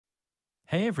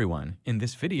Hey everyone, in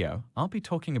this video, I'll be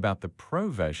talking about the pro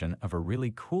version of a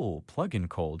really cool plugin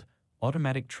called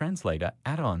Automatic Translator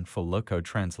Add-on for Loco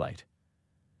Translate.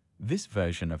 This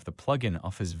version of the plugin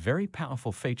offers very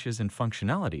powerful features and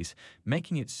functionalities,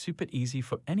 making it super easy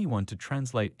for anyone to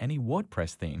translate any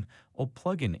WordPress theme or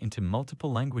plugin into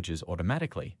multiple languages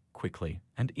automatically, quickly,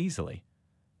 and easily.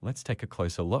 Let's take a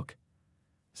closer look.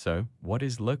 So, what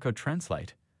is Loco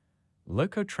Translate?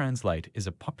 Loco Translate is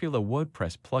a popular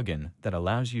WordPress plugin that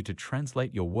allows you to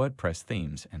translate your WordPress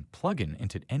themes and plugin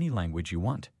into any language you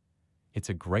want. It's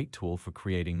a great tool for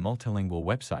creating multilingual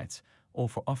websites or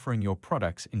for offering your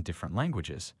products in different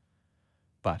languages.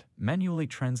 But manually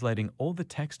translating all the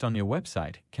text on your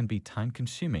website can be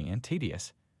time-consuming and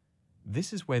tedious.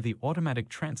 This is where the Automatic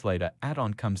Translator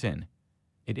add-on comes in.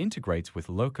 It integrates with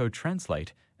Loco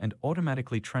Translate and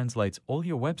automatically translates all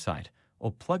your website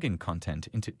or plugin content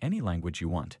into any language you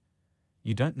want.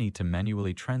 You don't need to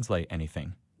manually translate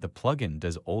anything. The plugin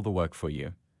does all the work for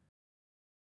you.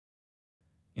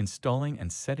 Installing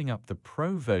and setting up the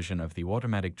Pro version of the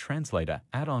Automatic Translator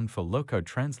add-on for Loco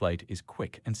Translate is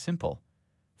quick and simple.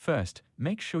 First,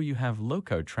 make sure you have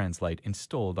Loco Translate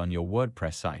installed on your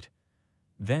WordPress site.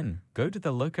 Then, go to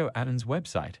the Loco add-ons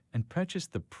website and purchase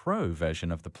the Pro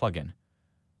version of the plugin.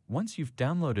 Once you've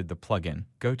downloaded the plugin,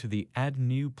 go to the Add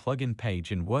New Plugin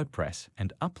page in WordPress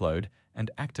and upload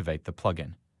and activate the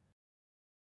plugin.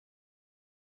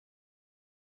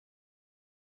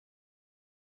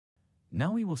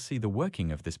 Now we will see the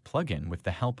working of this plugin with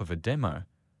the help of a demo.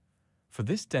 For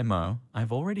this demo,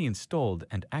 I've already installed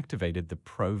and activated the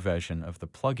Pro version of the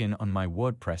plugin on my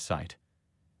WordPress site.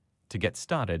 To get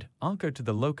started, I'll go to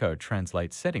the Loco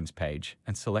Translate settings page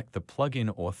and select the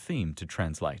plugin or theme to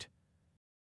translate.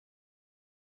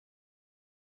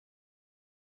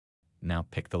 Now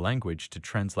pick the language to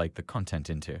translate the content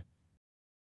into.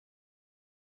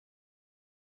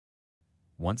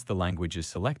 Once the language is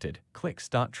selected, click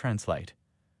Start Translate.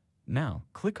 Now,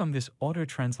 click on this Auto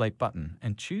Translate button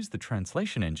and choose the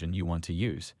translation engine you want to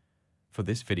use. For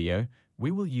this video,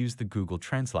 we will use the Google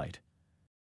Translate.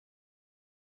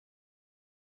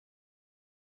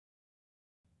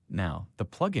 Now, the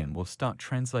plugin will start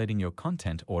translating your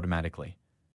content automatically.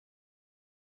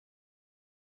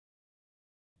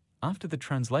 After the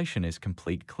translation is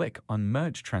complete, click on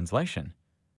Merge Translation.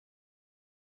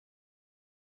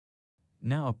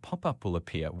 Now a pop-up will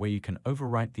appear where you can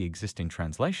overwrite the existing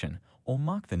translation or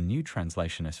mark the new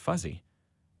translation as fuzzy.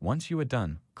 Once you are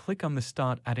done, click on the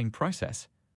Start Adding process.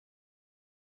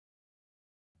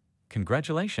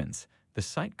 Congratulations! The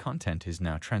site content is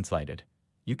now translated.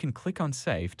 You can click on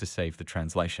Save to save the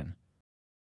translation.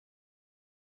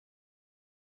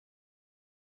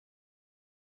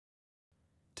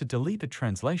 To delete a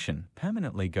translation,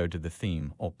 permanently go to the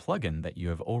theme or plugin that you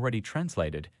have already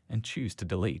translated and choose to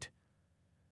delete.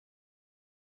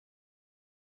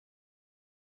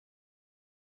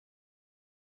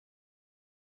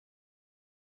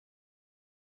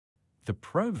 The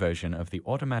Pro version of the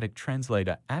Automatic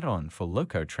Translator add-on for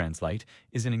Loco Translate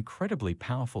is an incredibly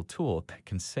powerful tool that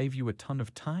can save you a ton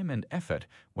of time and effort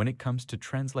when it comes to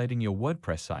translating your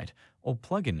WordPress site or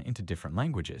plugin into different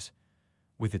languages.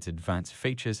 With its advanced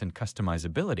features and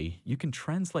customizability, you can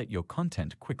translate your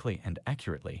content quickly and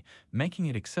accurately, making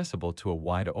it accessible to a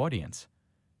wider audience.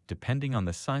 Depending on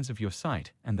the size of your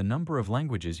site and the number of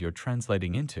languages you're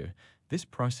translating into, this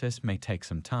process may take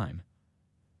some time.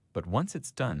 But once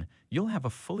it's done, you'll have a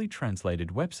fully translated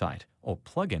website or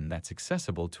plugin that's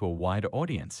accessible to a wider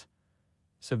audience.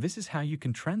 So this is how you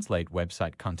can translate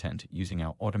website content using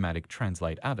our Automatic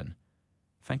Translate add-on.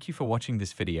 Thank you for watching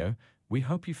this video. We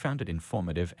hope you found it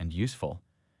informative and useful.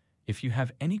 If you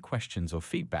have any questions or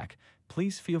feedback,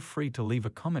 please feel free to leave a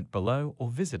comment below or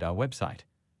visit our website.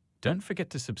 Don't forget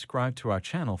to subscribe to our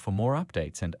channel for more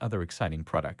updates and other exciting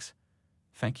products.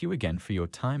 Thank you again for your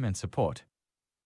time and support.